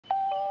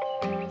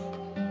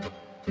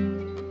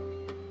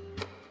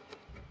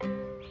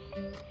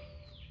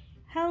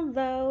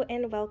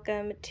and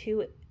welcome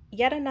to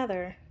yet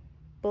another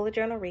bullet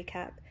journal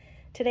recap.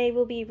 Today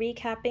we'll be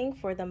recapping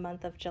for the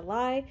month of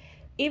July,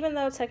 even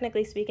though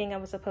technically speaking I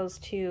was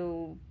supposed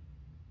to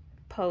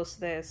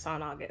post this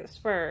on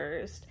August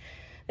 1st.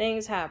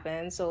 Things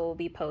happen, so it will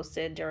be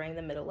posted during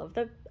the middle of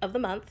the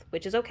month,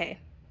 which is okay.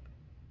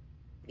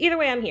 Either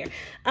way, I'm here.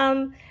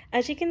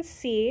 As you can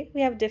see,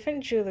 we have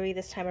different jewelry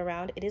this time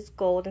around. It is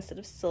gold instead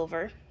of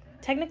silver.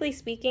 Technically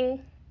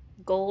speaking,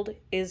 gold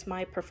is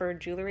my preferred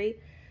jewelry.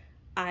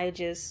 I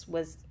just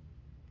was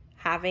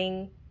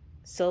having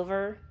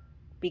silver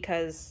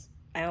because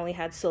I only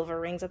had silver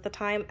rings at the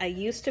time. I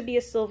used to be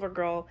a silver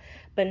girl,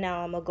 but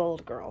now I'm a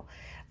gold girl.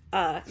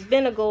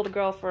 Been a gold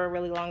girl for a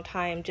really long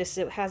time, just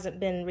it hasn't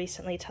been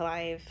recently till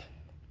I've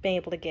been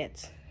able to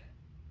get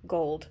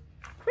gold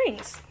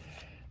rings.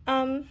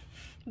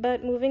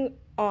 But moving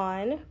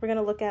on, we're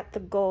gonna look at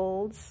the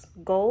goals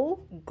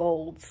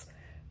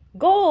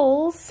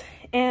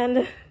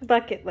and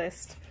bucket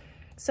list.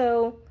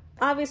 So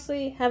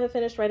obviously haven't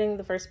finished writing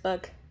the first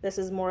book. This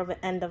is more of an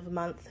end of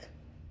month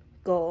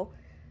goal.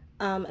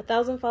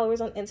 1,000 followers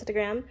on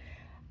Instagram.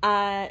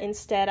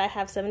 Instead I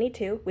have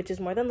 72, which is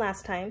more than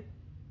last time.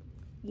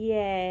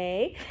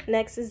 Yay.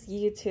 Next is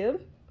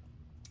YouTube.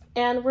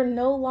 And we're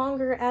no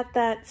longer at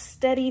that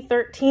steady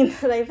 13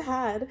 that I've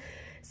had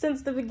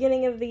since the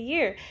beginning of the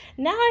year.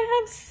 Now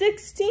I have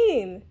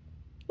 16.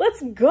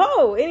 Let's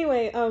go.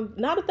 Anyway,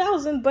 not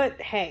 1,000,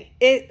 but hey,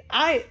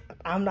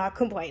 I'm not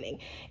complaining.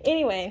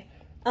 Anyway,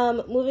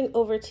 moving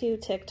over to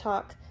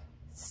TikTok.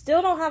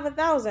 Still don't have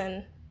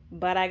 1,000,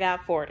 but I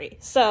got 40.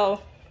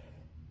 So,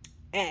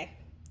 hey,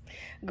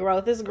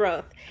 growth is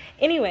growth.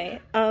 Anyway,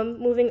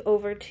 moving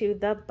over to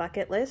the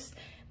bucket list,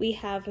 we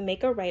have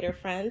make a writer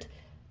friend.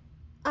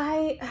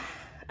 I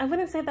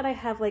wouldn't say that I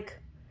have like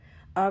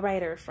a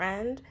writer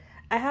friend.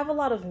 I have a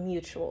lot of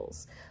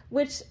mutuals,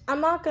 which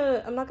I'm not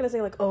gonna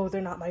say like, oh,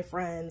 they're not my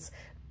friends,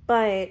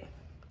 but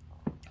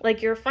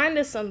like your friend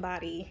is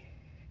somebody,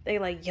 they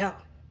like, yo,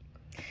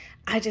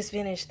 I just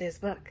finished this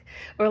book,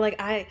 or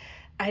like I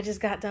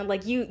just got done.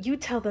 Like you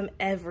tell them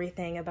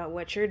everything about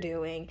what you're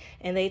doing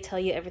and they tell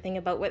you everything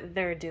about what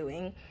they're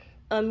doing.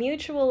 A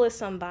mutual is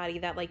somebody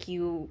that like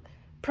you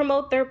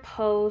promote their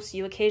posts,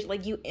 you occasionally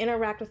like you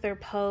interact with their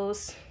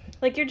posts.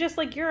 Like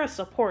you're a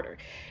supporter.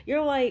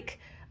 You're like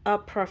a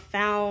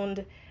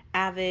profound,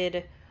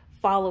 avid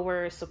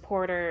follower,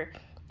 supporter,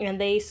 and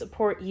they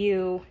support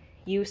you,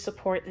 you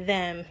support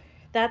them.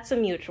 That's a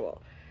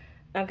mutual.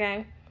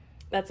 Okay?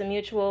 That's a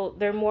mutual.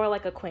 They're more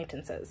like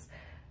acquaintances.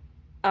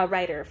 A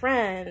writer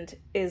friend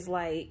is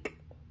like,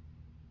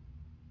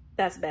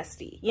 that's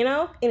bestie, you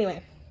know?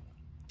 Anyway,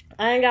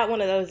 I ain't got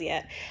one of those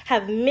yet.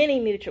 Have many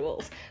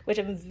mutuals, which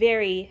I'm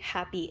very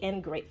happy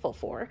and grateful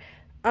for.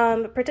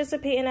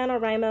 Participate in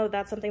NaNoWriMo,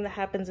 that's something that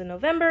happens in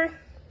November.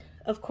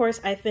 Of course,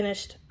 I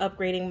finished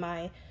upgrading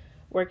my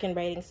work and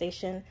writing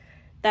station.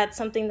 That's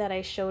something that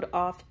I showed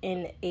off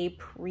in a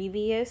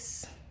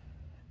previous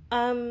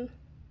recap.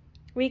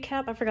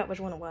 I forgot which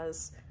one it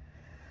was.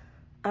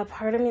 A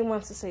part of me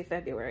wants to say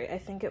February. I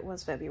think it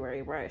was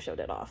February where I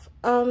showed it off.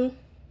 But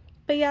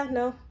yeah,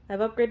 no, I've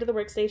upgraded the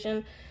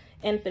workstation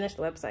and finished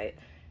the website.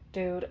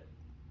 Dude,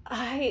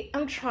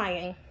 I'm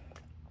trying.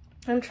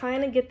 I'm trying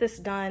to get this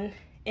done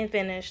and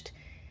finished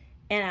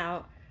and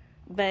out.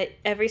 But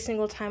every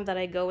single time that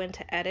I go in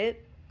to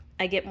edit,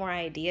 I get more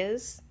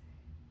ideas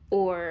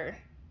or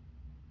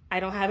I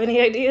don't have any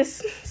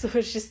ideas. So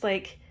it's just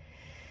like,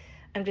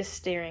 I'm just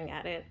staring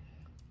at it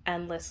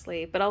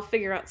endlessly, but I'll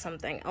figure out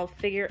something.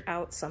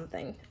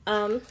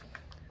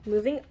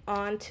 Moving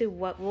on to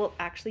what we'll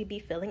actually be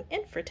filling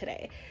in for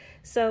today.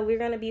 So we're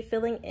going to be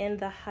filling in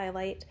the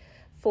highlight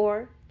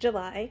for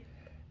July.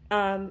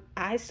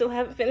 I still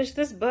haven't finished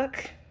this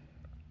book.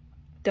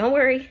 Don't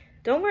worry.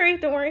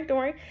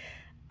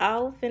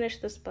 I'll finish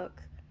this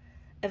book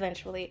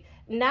eventually.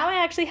 Now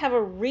I actually have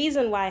a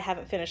reason why I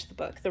haven't finished the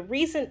book. The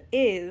reason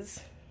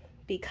is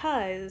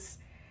because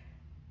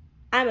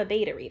I'm a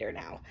beta reader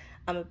now.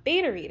 I'm a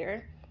beta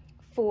reader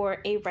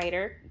for a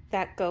writer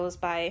that goes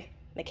by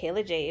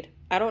Makayla Jade.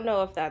 I don't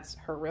know if that's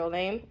her real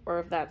name or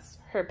if that's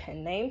her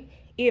pen name.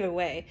 Either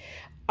way,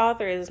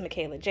 author is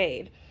Makayla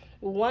Jade.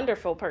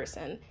 Wonderful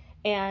person.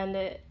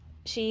 And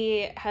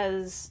she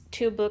has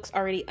 2 books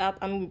already up.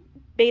 I'm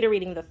beta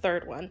reading the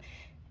 3rd one.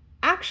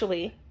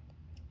 Actually,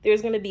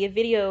 there's going to be a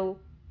video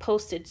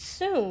posted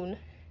soon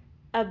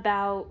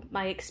about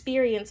my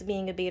experience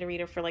being a beta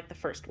reader for like the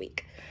first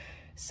week.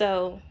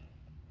 So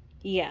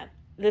yeah,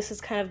 this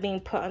is kind of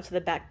being put onto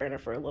the back burner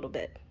for a little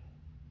bit,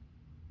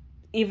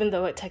 even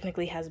though it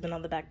technically has been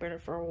on the back burner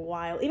for a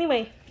while.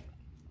 Anyway,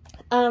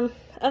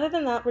 other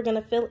than that, we're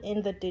going to fill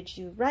in the Did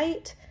You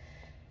Write?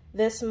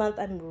 This month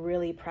I'm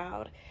really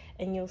proud,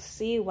 and you'll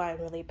see why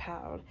I'm really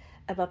proud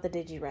about the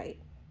Did You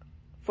Write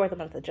for the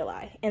month of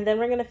July. And then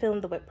we're going to fill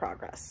in the WIP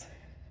progress.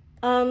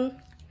 I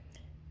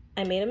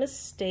made a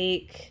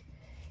mistake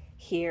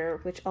here,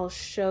 which I'll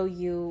show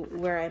you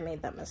where I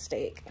made that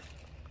mistake.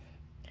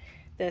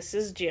 This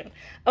is June.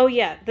 Oh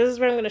yeah, this is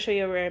where I'm going to show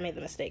you where I made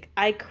the mistake.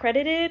 I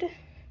credited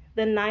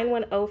the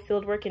 910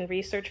 fieldwork and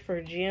research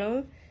for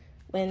June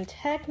when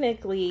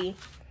technically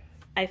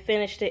I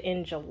finished it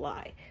in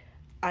July.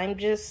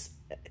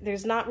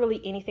 There's not really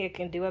anything I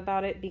can do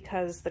about it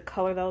because the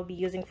color that I'll be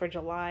using for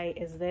July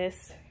is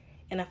this.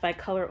 And if I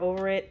color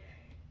over it,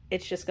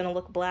 it's just gonna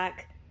look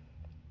black.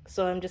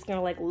 So I'm just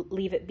gonna like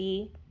leave it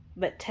be.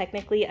 But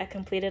technically I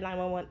completed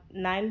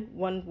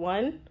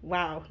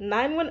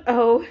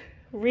 910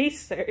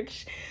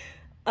 research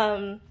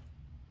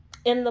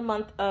in the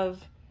month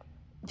of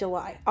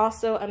July.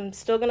 Also, I'm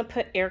still gonna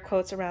put air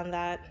quotes around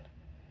that.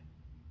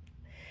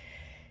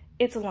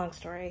 It's a long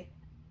story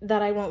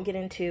that I won't get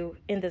into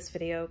in this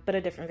video, but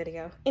a different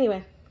video.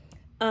 Anyway,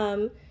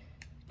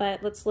 but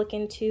let's look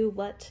into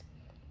what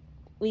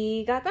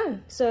we got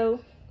done.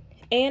 So,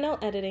 A&L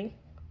editing,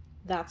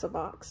 that's a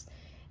box.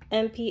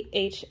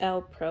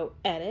 MPHL Pro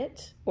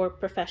Edit, or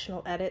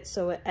professional edit,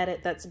 so an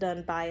edit that's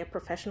done by a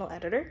professional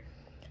editor,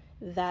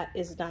 that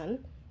is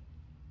done.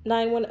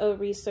 910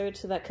 research,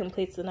 so that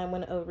completes the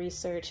 910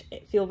 research,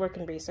 fieldwork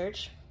and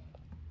research.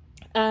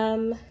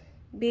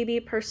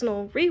 BB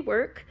personal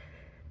rework,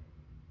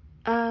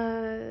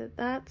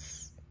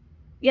 that's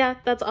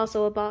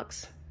also a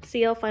box.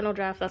 CL final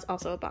draft, that's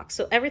also a box.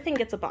 So everything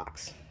gets a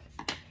box.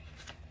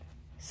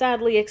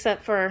 Sadly,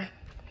 except for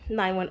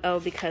 910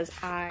 because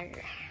I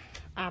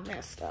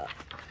messed up.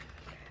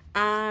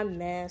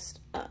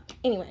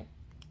 Anyway.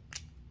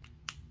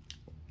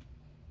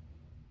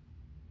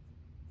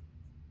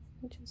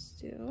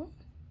 Just do.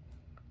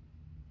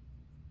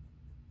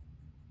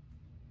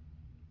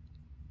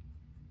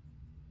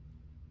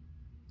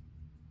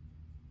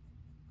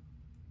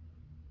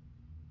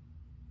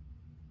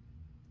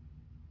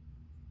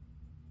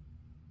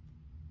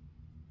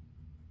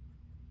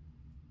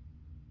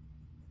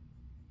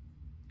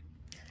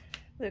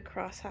 The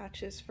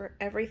crosshatches for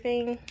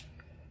everything.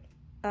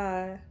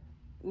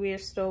 We're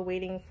still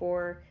waiting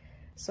for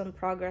some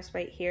progress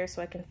right here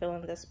so I can fill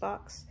in this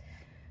box.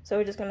 So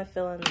we're just going to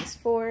fill in these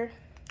 4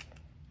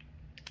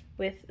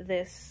 with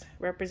this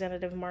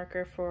representative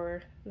marker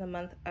for the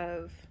month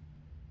of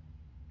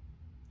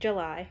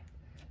July.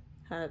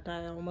 I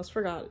almost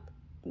forgot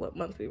what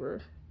month we were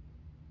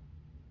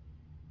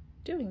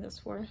doing this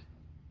for.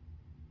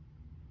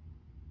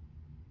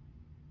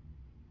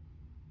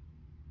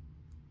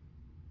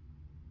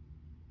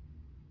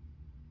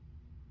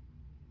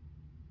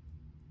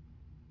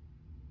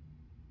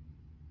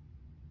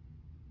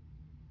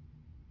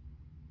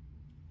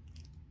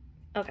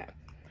 Okay,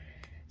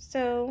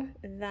 so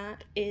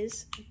that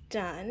is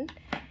done,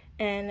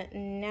 and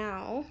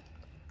now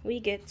we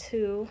get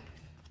to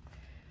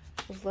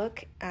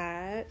look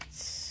at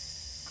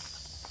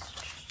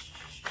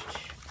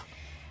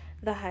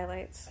the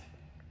highlights.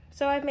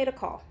 So I've made a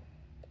call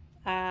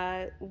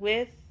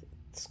with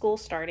school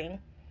starting,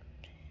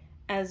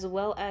 as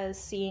well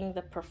as seeing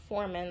the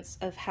performance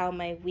of how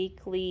my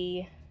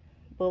weekly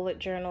bullet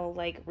journal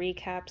like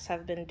recaps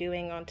have been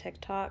doing on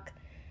TikTok.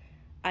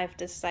 I've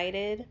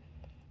decided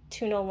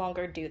to no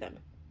longer do them.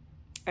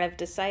 I've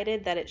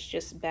decided that it's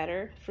just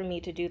better for me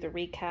to do the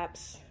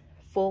recaps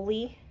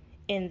fully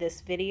in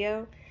this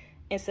video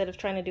instead of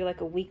trying to do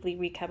like a weekly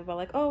recap about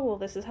like, oh, well,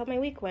 this is how my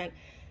week went,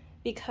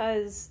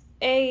 because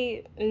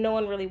A, no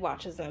one really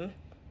watches them.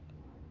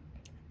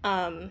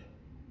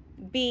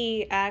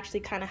 B, I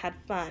actually kind of had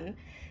fun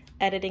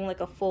editing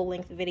like a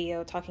full-length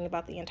video talking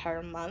about the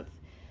entire month.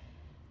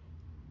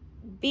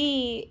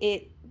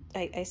 B,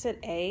 I said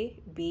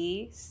A,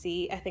 B,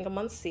 C, I think I'm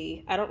on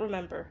C. I don't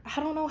remember.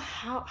 I don't know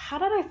how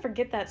did I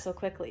forget that so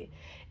quickly?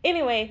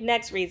 Anyway,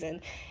 next reason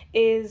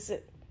is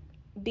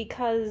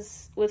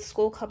because with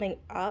school coming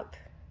up,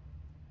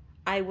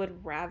 I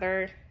would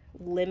rather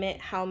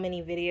limit how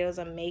many videos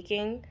I'm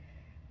making.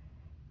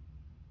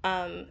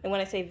 And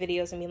when I say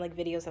videos, I mean like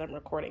videos that I'm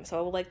recording. So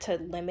I would like to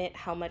limit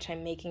how much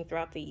I'm making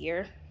throughout the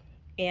year.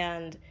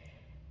 And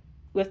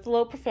with the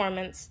low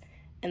performance,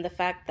 and the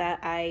fact that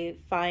I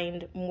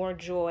find more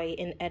joy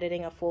in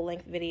editing a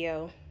full-length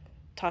video,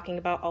 talking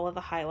about all of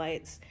the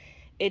highlights,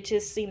 it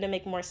just seemed to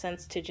make more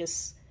sense to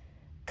just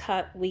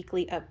cut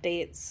weekly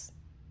updates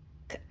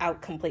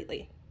out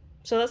completely.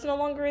 So that's no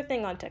longer a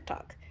thing on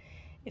TikTok.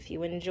 If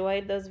you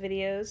enjoyed those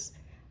videos,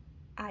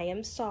 I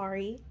am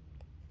sorry,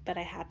 but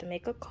I had to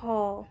make a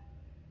call.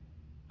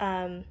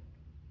 They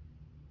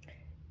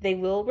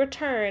will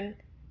return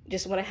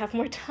just when I have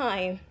more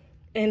time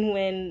and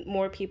when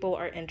more people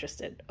are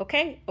interested.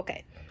 Okay?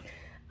 Okay.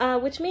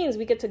 Which means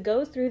we get to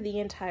go through the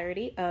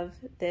entirety of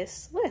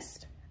this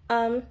list.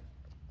 On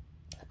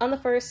the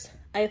 1st,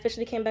 I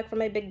officially came back from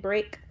my big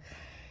break.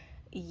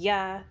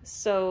 Yeah,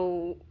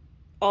 so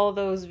all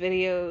those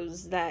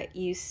videos that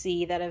you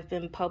see that have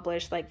been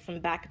published like from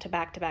back to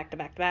back to back to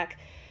back to back,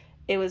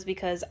 it was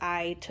because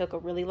I took a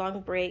really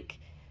long break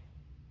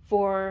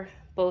for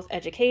both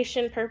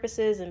education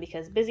purposes and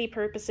because busy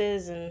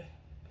purposes and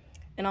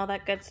all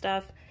that good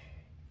stuff.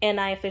 And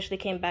I officially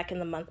came back in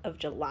the month of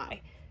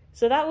July.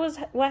 So that was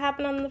what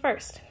happened on the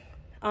 1st.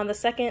 On the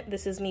 2nd,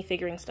 this is me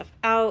figuring stuff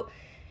out,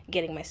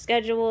 getting my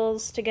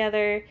schedules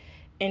together,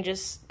 and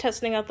just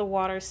testing out the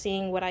water,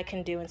 seeing what I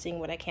can do and seeing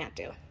what I can't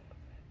do.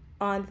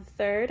 On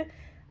the 3rd,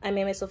 I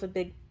made myself a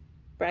big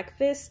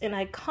breakfast, and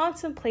I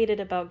contemplated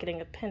about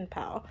getting a pen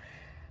pal.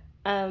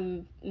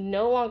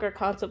 No longer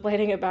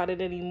contemplating about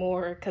it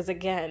anymore, because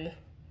again,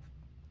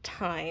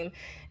 time.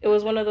 It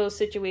was one of those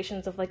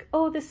situations of like,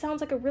 oh, this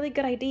sounds like a really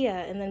good idea,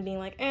 and then being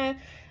like, I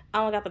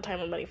don't got the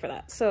time or money for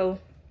that. So,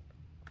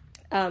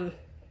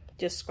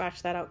 just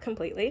scratch that out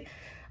completely.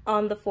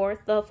 On the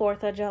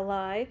 4th of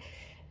July,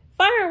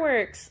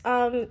 fireworks,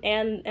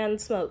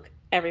 and smoke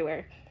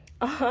everywhere.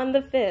 On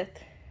the 5th,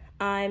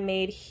 I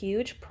made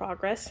huge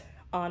progress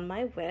on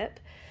my whip.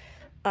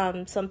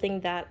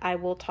 Something that I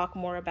will talk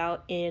more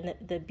about in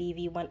the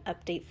BV1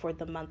 update for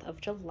the month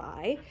of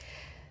July.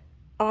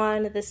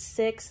 On the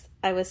 6th,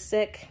 I was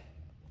sick,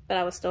 but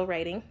I was still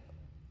writing.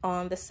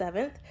 On the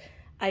 7th,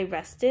 I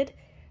rested,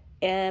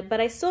 but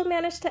I still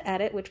managed to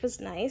edit, which was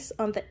nice.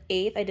 On the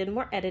 8th, I did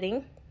more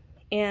editing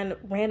and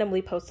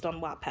randomly posted on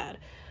Wattpad.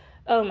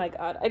 Oh my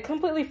god, I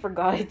completely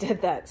forgot I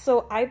did that.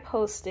 So I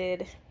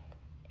posted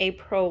a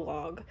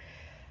prologue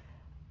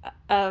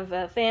of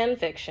a fan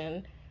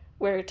fiction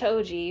where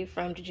Toji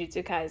from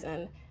Jujutsu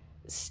Kaisen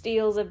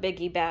steals a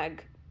biggie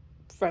bag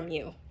from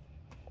you.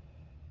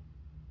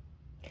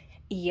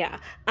 Yeah,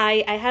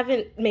 I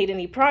haven't made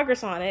any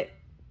progress on it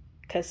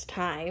because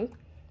time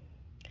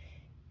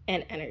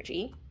and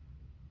energy.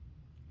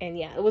 And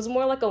yeah, it was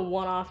more like a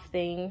one-off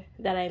thing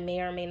that I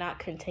may or may not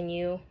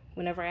continue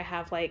whenever I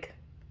have like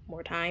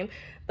more time.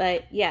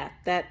 But yeah,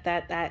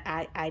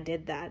 I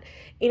did that.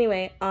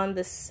 Anyway, on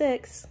the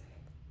 6th,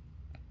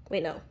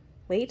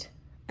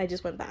 I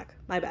just went back.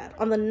 My bad.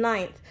 On the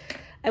 9th,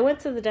 I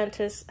went to the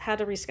dentist, had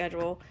to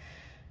reschedule.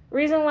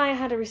 Reason why I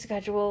had to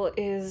reschedule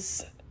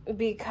is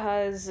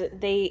because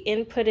they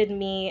inputted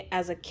me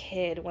as a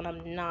kid when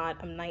I'm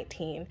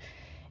 19.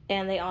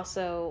 And they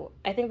also,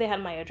 I think they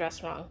had my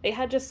address wrong. They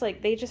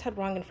just had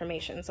wrong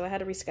information, so I had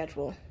to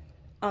reschedule.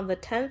 On the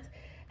 10th,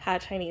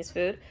 had Chinese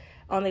food.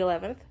 On the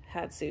 11th,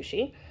 had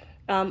sushi.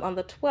 On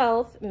the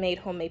 12th, made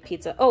homemade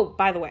pizza. Oh,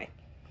 by the way,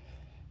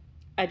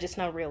 I just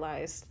now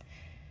realized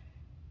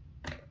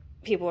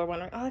people are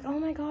wondering, oh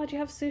my god, you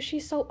have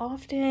sushi so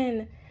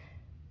often.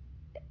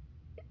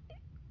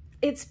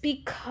 It's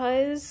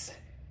because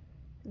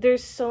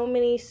there's so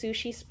many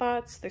sushi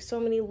spots, there's so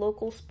many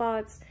local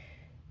spots.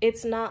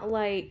 It's not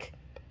like,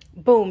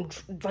 boom,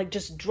 like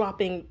just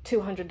dropping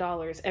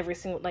 $200 every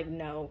single, like,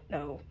 no.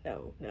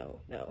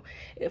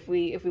 If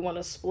we want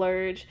to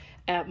splurge,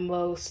 at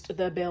most,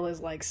 the bill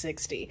is like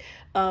 60.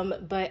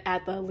 But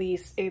at the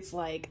least, it's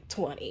like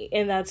 20.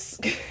 And that's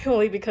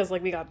only because,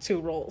 like, we got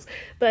 2 rolls.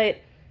 But,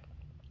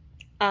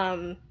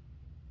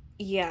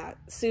 yeah,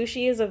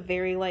 sushi is a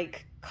very,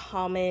 like,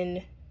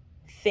 common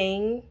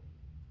thing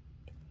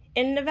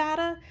in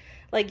Nevada.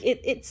 Like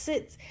it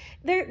sits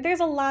there.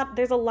 There's a lot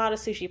of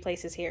sushi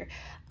places here.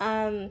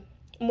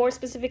 More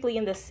specifically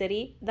in the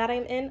city that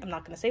I'm in. I'm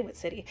not going to say what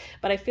city,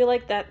 but I feel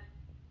like that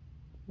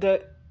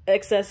the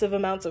excessive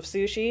amounts of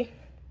sushi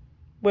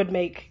would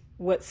make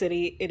what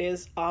city it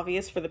is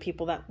obvious for the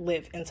people that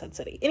live in said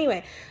city.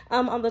 Anyway,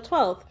 on the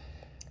 12th,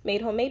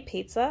 made homemade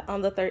pizza.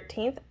 On the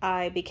 13th,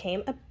 I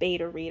became a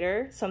beta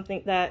reader.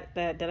 Something that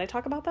did I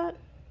talk about that?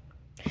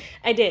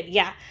 I did,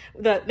 yeah.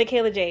 The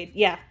Makayla Jade,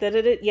 yeah.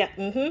 Yeah,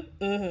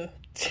 oh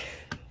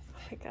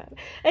my god.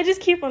 I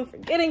just keep on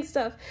forgetting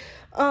stuff.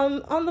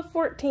 On the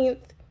 14th,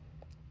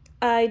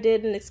 I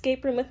did an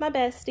escape room with my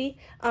bestie.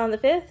 On the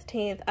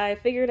 15th, I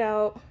figured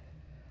out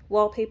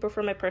wallpaper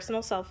for my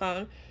personal cell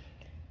phone.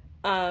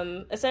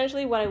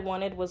 Essentially what I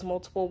wanted was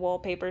multiple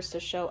wallpapers to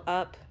show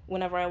up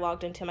whenever I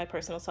logged into my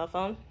personal cell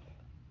phone.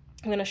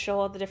 I'm going to show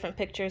all the different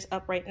pictures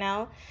up right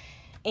now.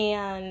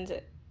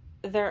 And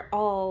they're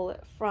all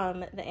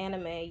from the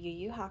anime Yu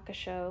Yu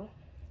Hakusho.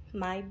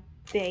 My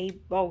baby,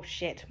 oh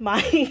shit,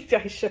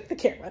 I shook the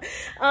camera.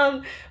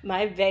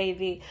 My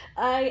baby.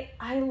 I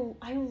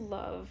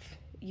love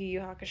Yu Yu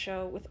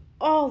Hakusho with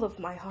all of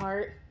my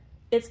heart.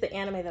 It's the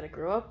anime that I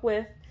grew up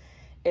with.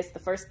 It's the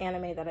first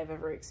anime that I've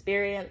ever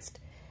experienced.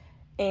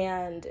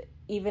 And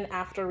even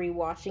after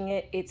rewatching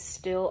it, it's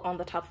still on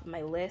the top of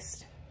my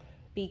list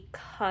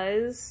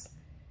because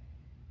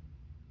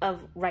of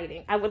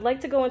writing. I would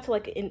like to go into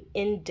like an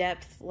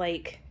in-depth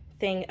like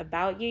thing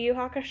about Yu Yu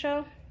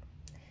Hakusho.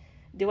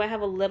 Do I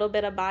have a little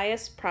bit of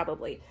bias?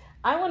 Probably.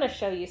 I want to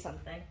show you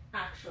something,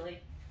 actually.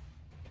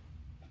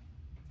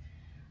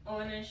 I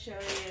want to show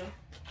you.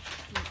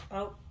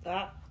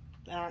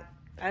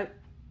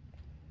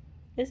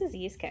 This is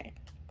Yusuke.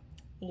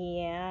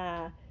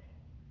 Yeah.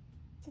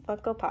 It's a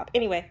Funko Pop.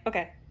 Anyway,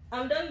 okay.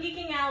 I'm done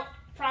geeking out.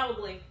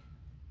 Probably.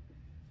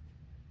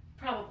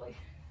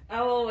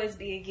 I'll always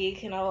be a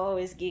geek and I'll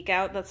always geek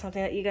out. That's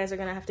something that you guys are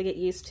going to have to get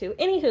used to.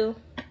 Anywho,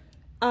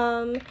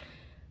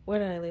 where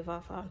did I leave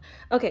off on?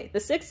 Okay, the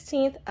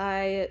 16th,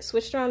 I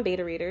switched around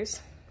beta readers.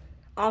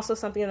 Also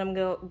something that I'm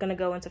going to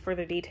go into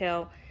further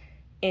detail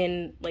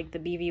in like the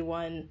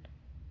BV1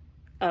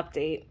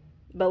 update.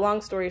 But long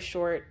story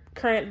short,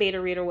 current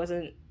beta reader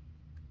wasn't,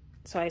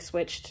 so I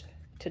switched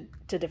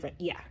to different,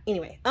 yeah.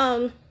 Anyway,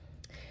 on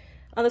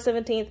the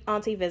 17th,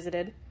 Auntie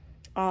visited.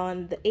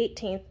 On the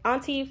 18th,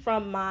 Auntie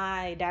from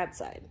my dad's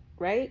side,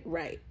 right?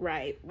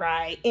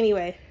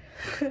 Anyway,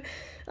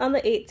 On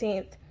the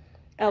 18th,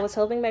 I was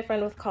helping my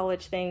friend with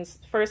college things.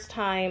 First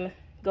time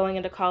going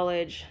into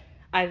college.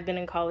 I've been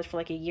in college for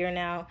like a year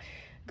now,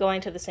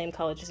 going to the same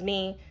college as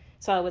me.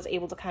 So I was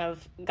able to kind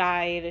of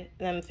guide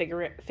them,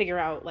 figure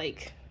out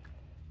like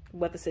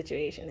what the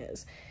situation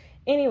is.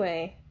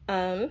 Anyway,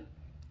 on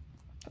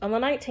the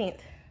 19th,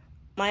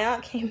 my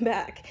aunt came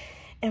back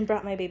and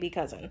brought my baby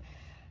cousin.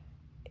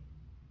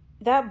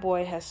 That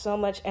boy has so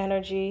much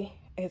energy.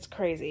 It's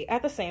crazy.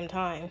 At the same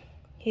time,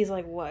 he's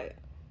like, what?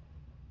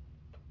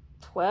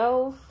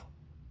 12?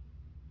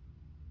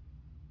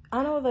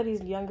 I know that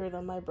he's younger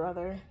than my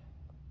brother,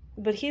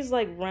 but he's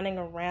like running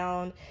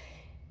around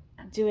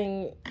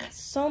doing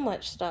so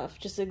much stuff,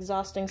 just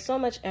exhausting so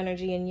much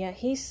energy, and yet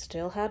he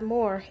still had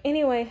more.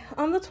 Anyway,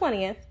 on the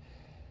 20th,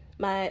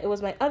 it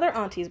was my other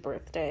auntie's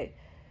birthday.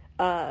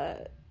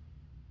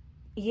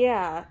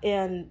 Yeah,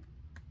 and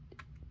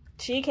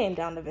she came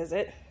down to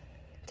visit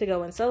to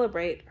go and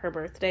celebrate her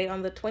birthday.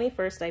 On the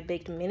 21st, I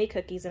baked mini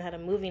cookies and had a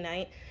movie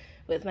night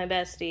with my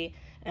bestie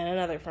and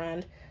another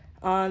friend.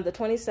 On the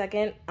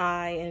 22nd,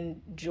 I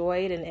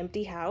enjoyed an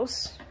empty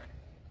house.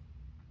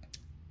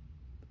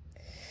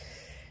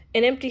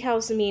 An empty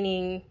house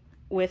meaning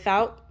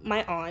without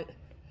my aunt,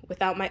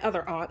 without my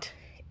other aunt,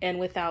 and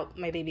without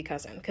my baby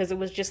cousin. Because it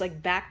was just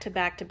like back to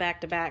back to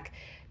back to back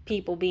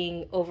people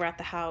being over at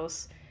the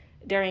house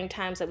during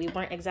times that we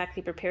weren't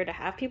exactly prepared to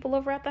have people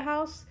over at the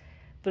house.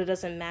 But it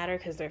doesn't matter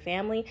because they're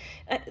family.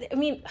 I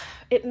mean,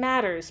 it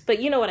matters, but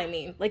you know what I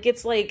mean. Like,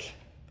 it's like,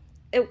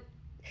 it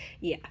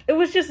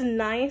was just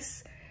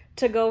nice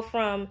to go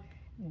from,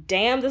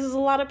 damn, this is a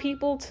lot of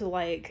people, to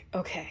like,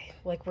 okay,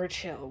 like, we're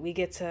chill.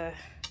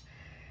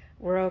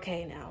 We're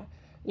okay now,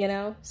 you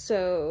know?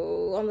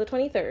 So on the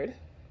 23rd,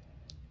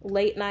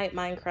 late night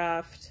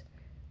Minecraft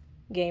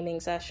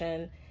gaming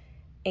session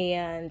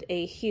and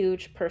a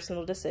huge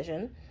personal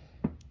decision.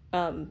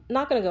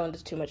 Not going to go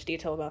into too much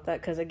detail about that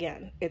because,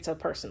 again, it's a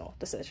personal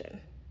decision.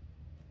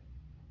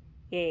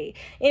 Yay.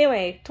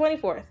 Anyway,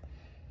 24th.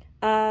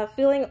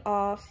 Feeling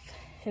off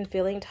and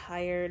feeling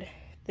tired.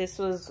 This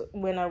was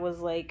when I was,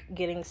 like,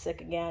 getting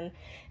sick again,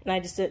 and I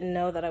just didn't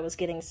know that I was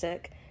getting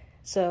sick.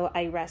 So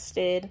I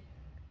rested.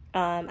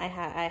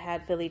 I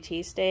had Philly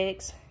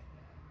cheesesteaks,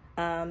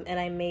 and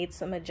I made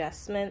some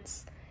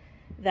adjustments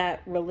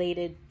that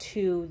related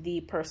to the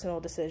personal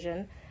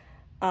decision.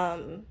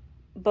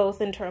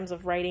 Both in terms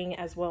of writing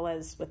as well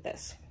as with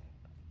this.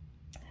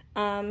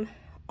 On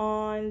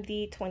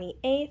the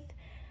 28th,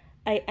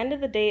 I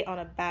ended the day on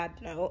a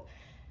bad note.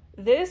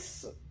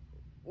 This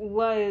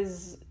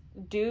was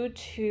due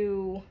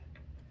to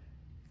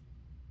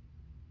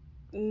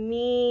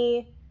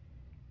me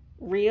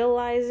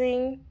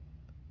realizing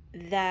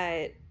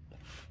that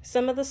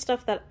some of the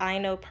stuff that I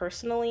know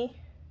personally,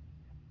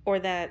 or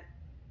that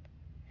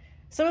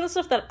some of the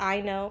stuff that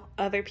I know,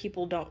 other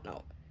people don't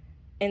know.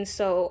 And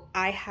so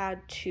I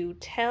had to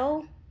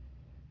tell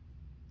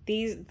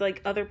these,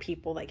 like, other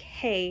people, like,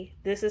 hey,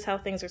 this is how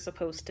things are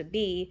supposed to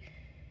be.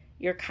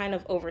 You're kind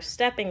of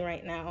overstepping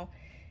right now.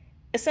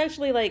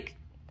 Essentially, like,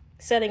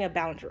 setting a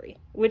boundary,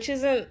 which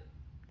isn't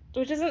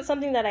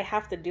something that I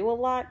have to do a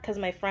lot because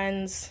my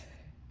friends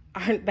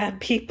aren't bad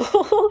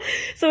people.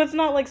 So it's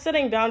not like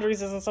setting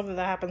boundaries isn't something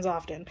that happens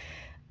often.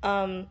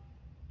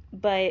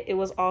 But it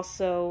was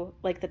also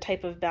like the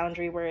type of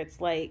boundary where it's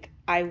like,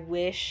 I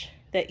wish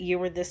that you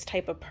were this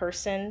type of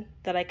person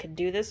that I could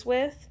do this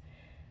with,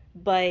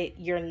 but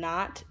you're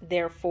not,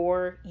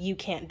 therefore you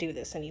can't do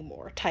this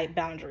anymore type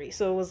boundary.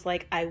 So it was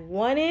like, I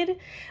wanted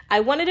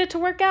it to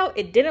work out.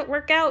 It didn't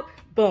work out.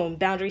 Boom,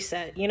 boundary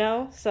set, you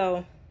know?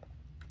 So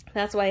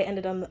that's why I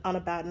ended on a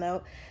bad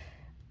note.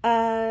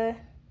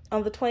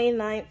 On the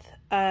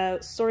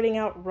 29th, sorting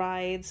out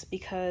rides,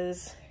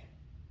 because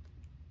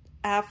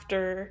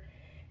after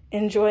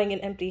enjoying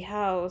an empty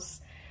house,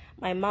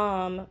 my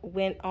mom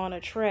went on a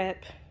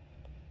trip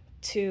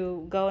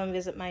to go and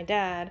visit my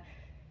dad.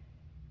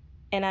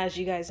 And as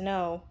you guys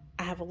know,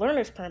 I have a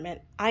learner's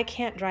permit. I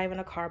can't drive in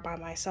a car by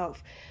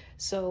myself.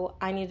 So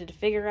I needed to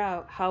figure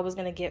out how I was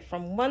going to get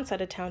from one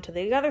side of town to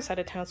the other side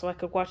of town so I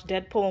could watch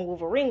Deadpool and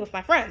Wolverine with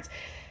my friends.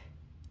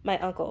 My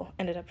uncle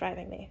ended up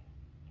driving me,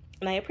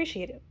 and I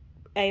appreciate it.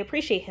 I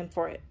appreciate him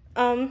for it.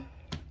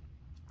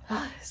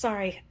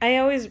 Sorry, I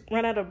always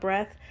run out of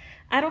breath.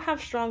 I don't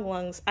have strong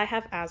lungs. I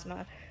have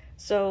asthma.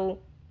 So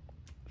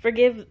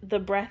forgive the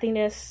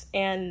breathiness,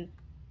 and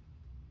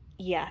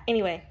yeah.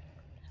 Anyway,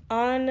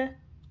 on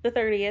the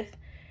 30th,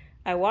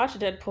 I watched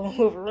Deadpool and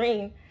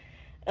Wolverine,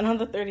 and on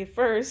the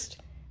 31st,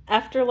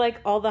 after like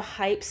all the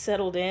hype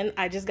settled in,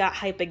 I just got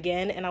hype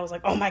again, and I was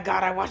like, oh my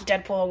god, I watched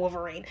Deadpool and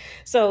Wolverine.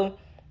 So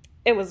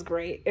it was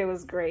great. It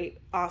was great.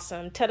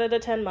 Awesome. 10 out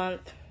of 10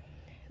 month.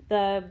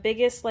 The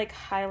biggest like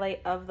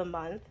highlight of the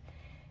month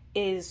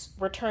is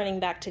returning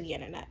back to the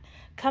internet,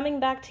 coming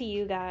back to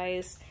you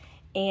guys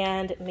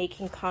and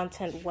making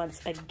content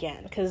once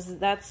again, because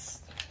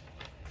that's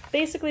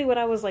basically what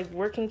I was like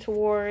working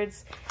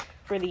towards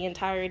for the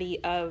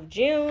entirety of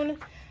June.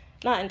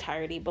 Not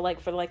entirety, but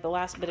like for like the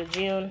last bit of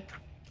June,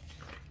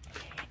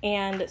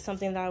 and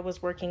something that I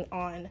was working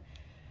on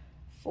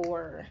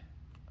for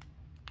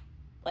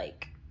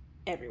like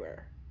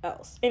everywhere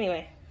else.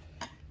 Anyway,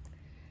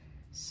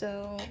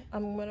 so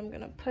what I'm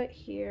gonna put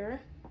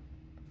here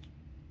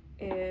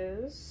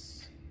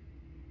is,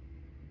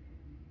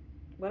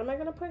 what am I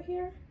gonna put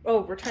here?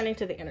 Oh, returning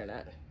to the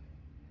internet.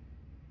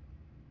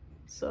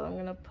 So I'm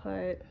gonna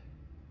put,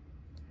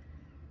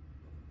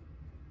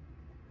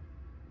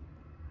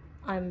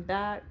 I'm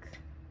back.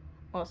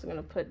 I'm also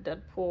gonna put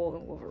Deadpool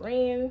and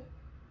Wolverine.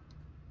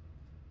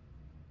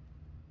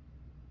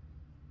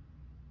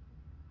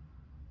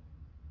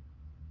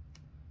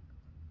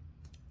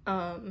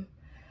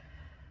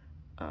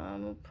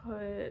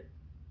 Put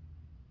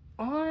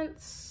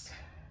aunts,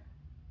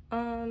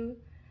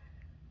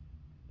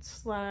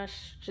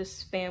 slash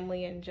just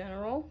family in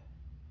general.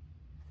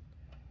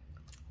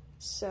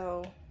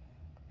 So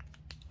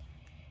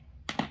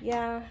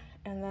yeah,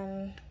 and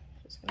then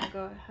just gonna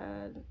go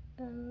ahead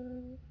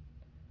and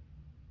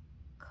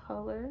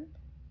color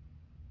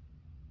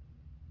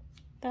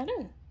that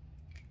in.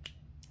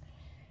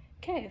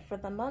 Okay, for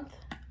the month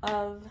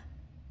of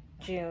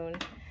June,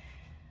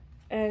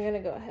 I'm gonna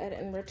go ahead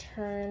and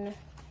return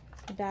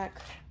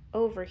back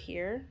over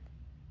here,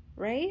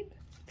 right?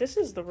 This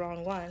is the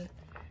wrong one.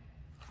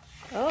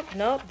 Oh,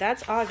 nope,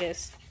 that's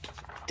August.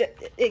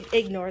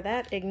 Ignore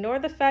that. Ignore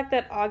the fact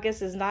that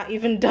August is not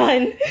even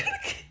done.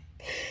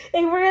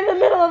 And we're in the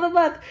middle of the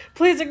month.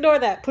 Please ignore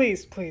that.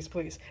 Please, please,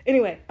 please.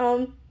 Anyway,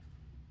 but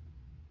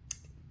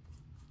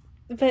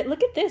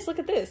look at this, look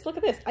at this, look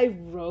at this. I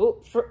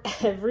wrote for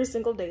every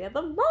single day of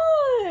the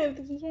month.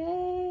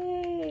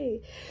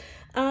 Yay.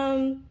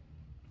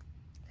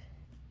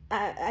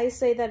 I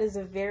say that is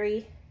a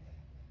very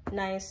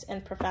nice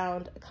and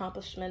profound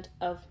accomplishment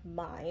of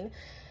mine.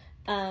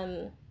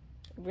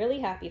 Really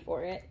happy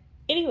for it.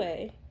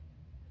 Anyway,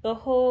 the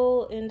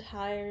whole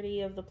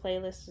entirety of the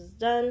playlist is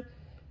done.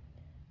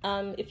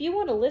 If you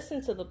want to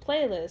listen to the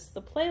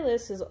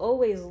playlist is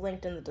always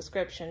linked in the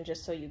description,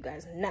 just so you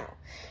guys know.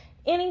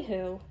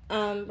 Anywho,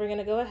 we're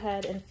gonna go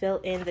ahead and fill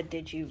in the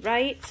Did You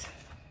Write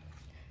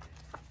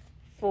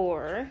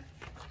for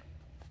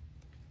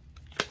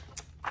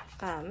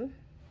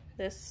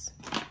this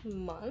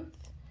month.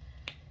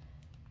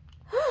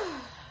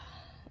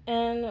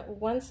 And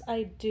once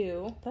I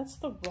do, that's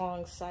the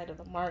wrong side of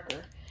the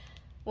marker.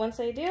 Once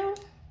I do,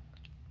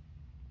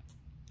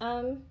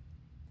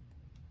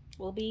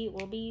 we'll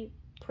be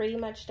pretty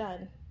much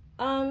done.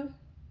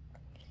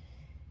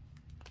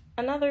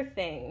 Another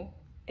thing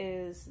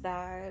is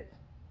that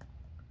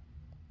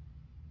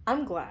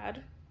I'm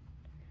glad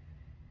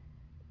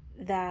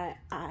that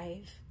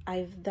I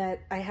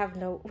have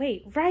no,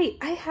 wait, right,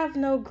 I have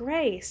no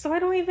gray, so I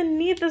don't even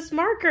need this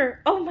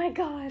marker. Oh my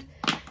god.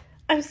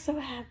 I'm so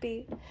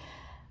happy.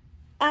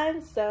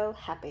 I'm so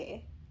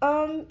happy.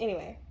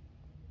 Anyway.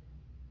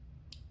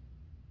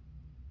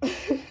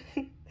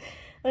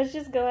 Let's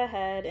just go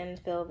ahead and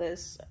fill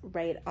this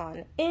right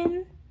on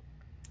in.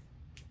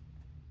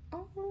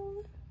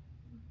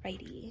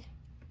 Alrighty.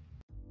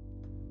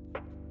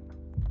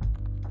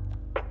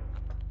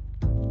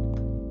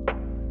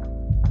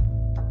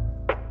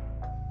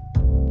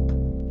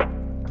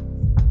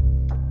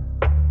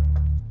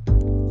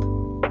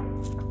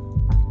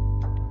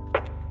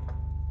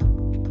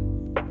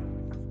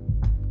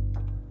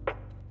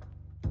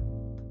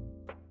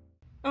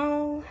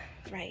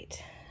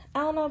 Alright. I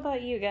don't know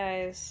about you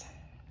guys,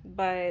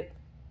 but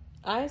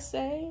I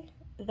say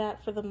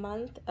that for the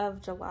month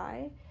of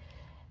July,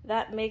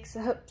 that makes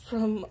up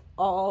from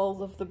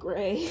all of the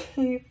gray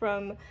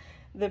from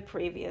the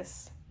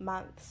previous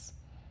months.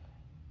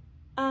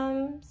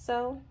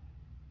 So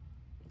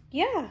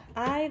yeah,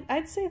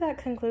 I'd say that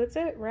concludes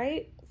it,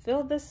 right?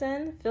 Filled this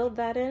in, filled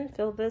that in,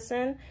 filled this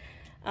in.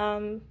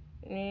 Yeah,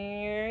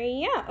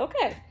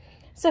 okay.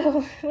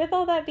 So with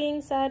all that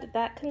being said,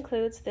 that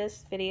concludes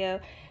this video.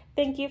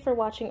 Thank you for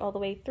watching all the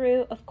way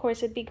through. Of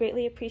course, it'd be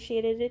greatly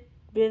appreciated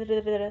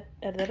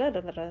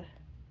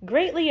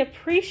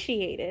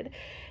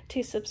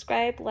to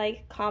subscribe,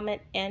 like,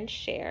 comment, and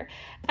share.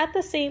 At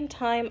the same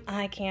time,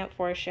 I can't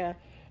force you.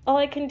 All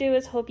I can do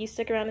is hope you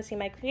stick around to see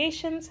my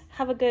creations.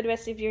 Have a good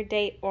rest of your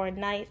day or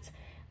night.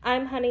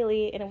 I'm Honey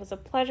Lee, and it was a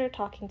pleasure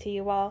talking to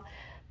you all.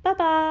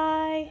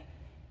 Bye-bye!